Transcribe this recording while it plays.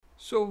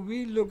So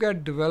we look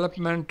at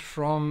development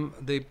from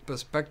the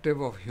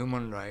perspective of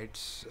human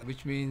rights,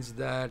 which means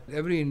that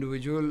every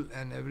individual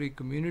and every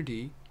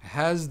community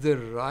has the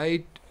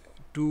right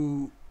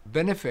to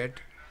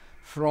benefit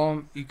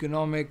from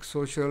economic,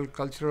 social,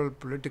 cultural,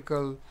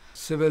 political,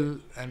 civil,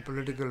 and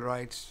political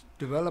rights.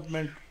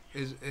 Development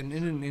is an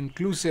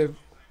inclusive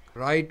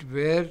right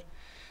where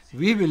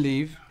we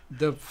believe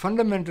the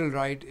fundamental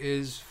right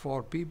is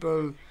for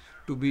people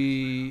to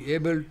be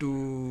able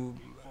to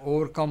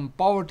overcome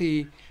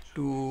poverty,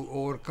 to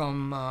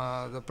overcome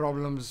the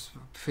problems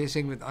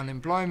facing with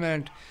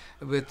unemployment,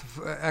 with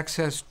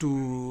access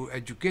to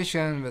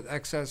education, with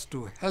access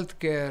to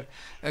healthcare,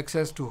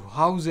 access to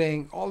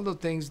housing, all the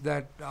things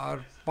that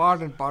are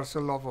part and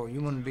parcel of a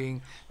human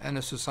being and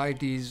a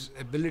society's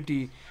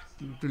ability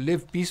to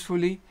live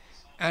peacefully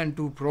and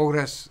to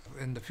progress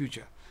in the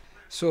future.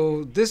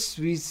 So, this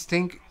we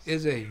think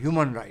is a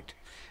human right.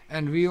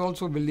 And we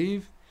also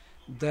believe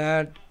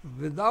that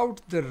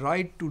without the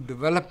right to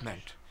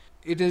development,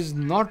 it is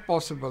not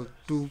possible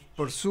to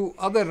pursue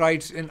other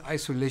rights in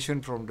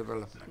isolation from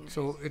development.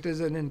 So, it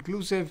is an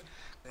inclusive,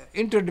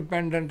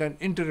 interdependent, and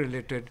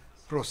interrelated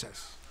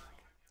process.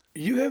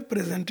 You have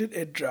presented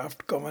a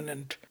draft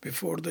covenant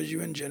before the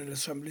UN General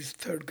Assembly's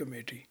third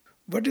committee.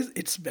 What is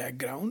its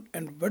background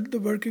and what the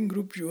working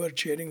group you are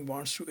chairing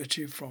wants to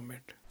achieve from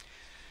it?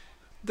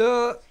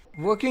 The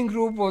working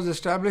group was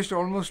established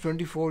almost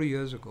 24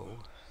 years ago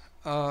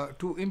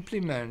to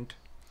implement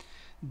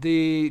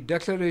the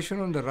Declaration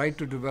on the Right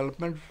to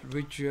Development,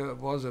 which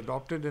was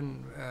adopted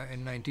in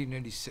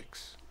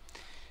 1986.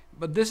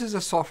 But this is a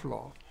soft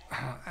law,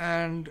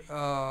 and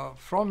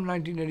from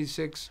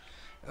 1986,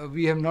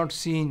 we have not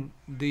seen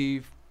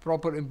the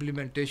proper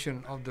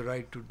implementation of the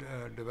right to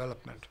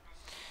development.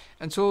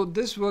 And so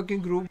this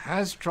working group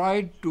has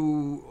tried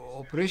to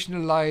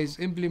operationalize,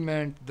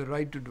 implement the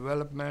right to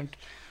development,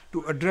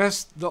 to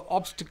address the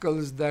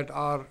obstacles that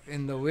are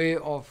in the way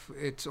of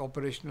its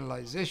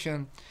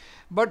operationalization,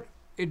 but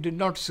it did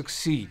not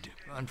succeed,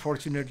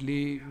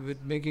 unfortunately,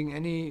 with making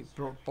any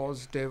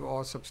positive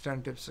or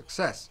substantive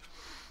success.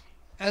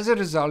 As a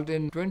result,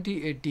 in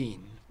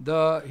 2018,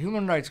 the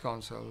Human Rights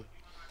Council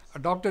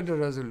adopted a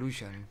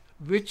resolution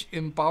which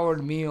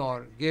empowered me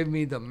or gave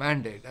me the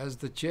mandate as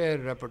the chair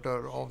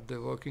rapporteur of the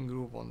working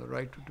group on the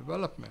right to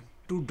development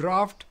to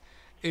draft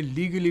a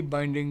legally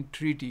binding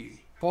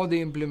treaty for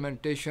the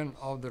implementation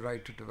of the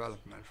right to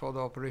development, for the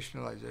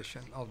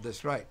operationalization of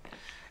this right.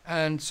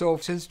 And so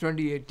since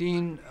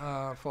 2018,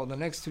 for the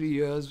next 3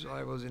 years,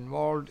 I was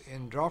involved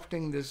in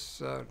drafting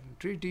this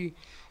treaty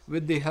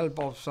with the help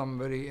of some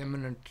very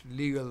eminent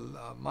legal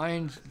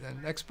minds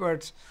and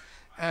experts.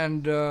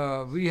 And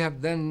we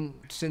have then,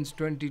 since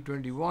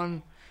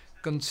 2021,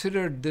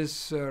 considered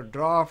this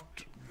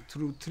draft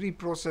through 3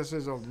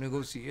 processes of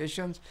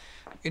negotiations,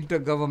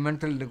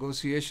 intergovernmental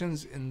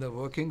negotiations in the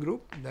working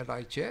group that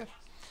I chair.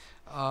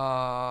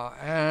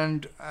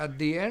 And at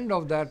the end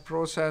of that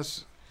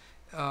process,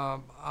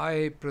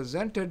 I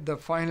presented the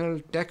final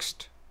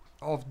text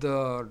of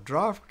the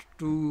draft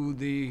to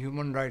the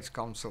Human Rights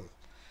Council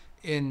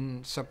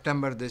in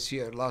September this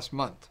year, last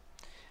month.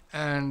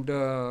 And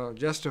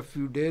just a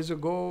few days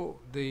ago,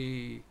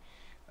 the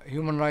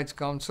Human Rights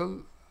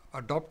Council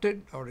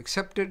adopted or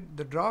accepted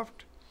the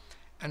draft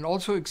and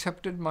also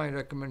accepted my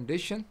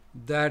recommendation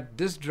that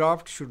this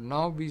draft should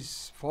now be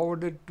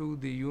forwarded to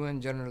the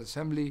UN General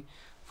Assembly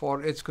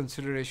for its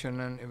consideration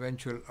and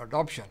eventual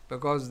adoption,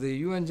 because the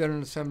UN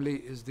General Assembly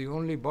is the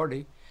only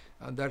body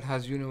that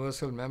has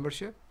universal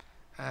membership,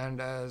 and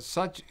as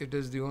such it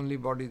is the only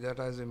body that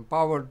is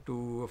empowered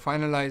to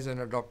finalize and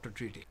adopt a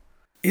treaty.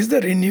 Is the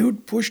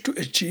renewed push to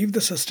achieve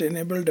the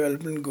Sustainable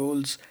Development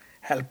Goals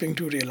helping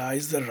to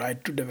realize the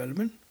right to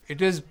development?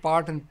 It is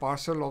part and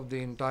parcel of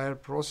the entire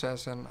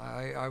process, and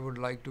I would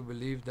like to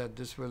believe that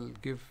this will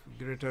give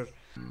greater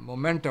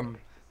momentum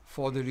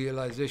for the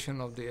realization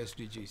of the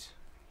SDGs.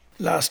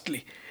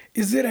 Lastly,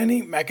 is there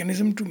any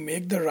mechanism to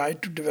make the right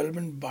to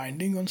development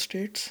binding on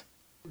states?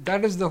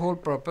 That is the whole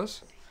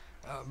purpose,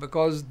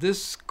 because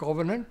this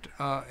covenant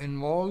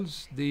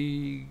involves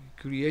the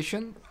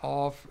creation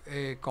of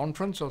a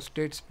conference of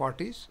states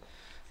parties,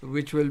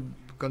 which will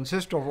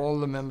consist of all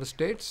the member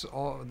states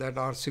that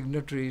are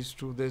signatories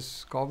to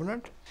this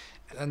covenant.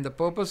 And the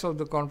purpose of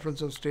the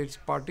conference of states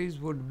parties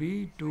would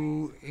be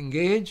to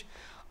engage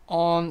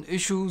on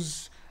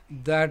issues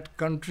that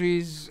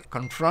countries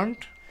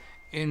confront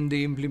in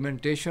the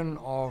implementation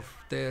of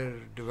their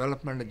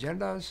development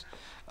agendas,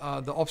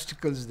 the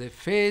obstacles they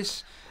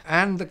face,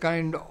 and the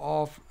kind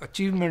of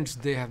achievements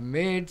they have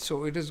made.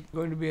 So it is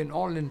going to be an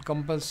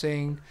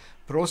all-encompassing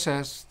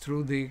process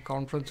through the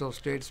Conference of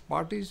States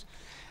Parties.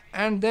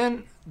 And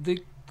then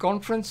the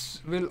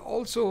conference will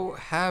also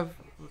have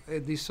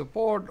the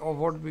support of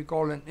what we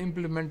call an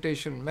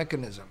implementation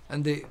mechanism.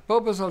 And the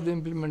purpose of the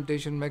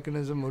implementation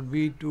mechanism would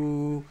be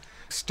to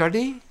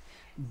study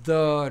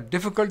the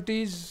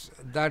difficulties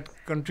that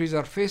countries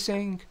are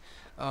facing,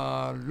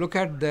 look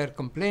at their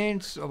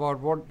complaints about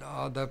what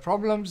are the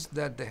problems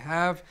that they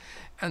have,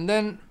 and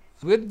then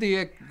with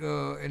the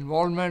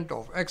involvement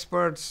of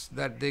experts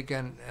that they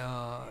can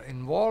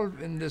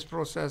involve in this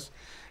process,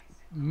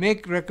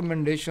 make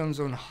recommendations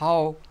on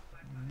how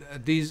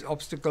these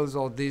obstacles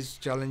or these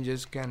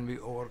challenges can be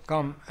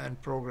overcome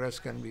and progress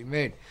can be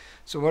made.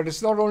 So, but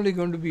it's not only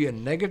going to be a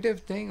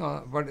negative thing,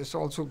 but it's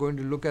also going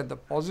to look at the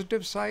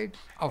positive side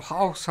of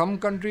how some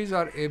countries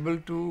are able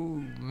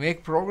to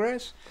make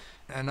progress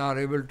and are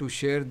able to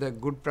share the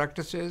good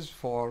practices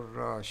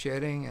for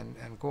sharing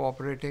and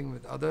cooperating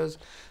with others.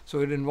 So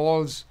it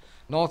involves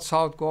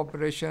North-South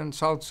cooperation,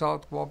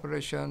 South-South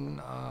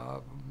cooperation,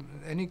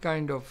 any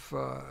kind of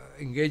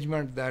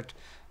engagement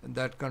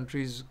that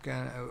countries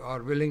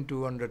are willing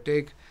to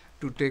undertake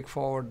to take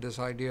forward this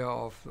idea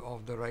of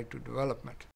the right to development.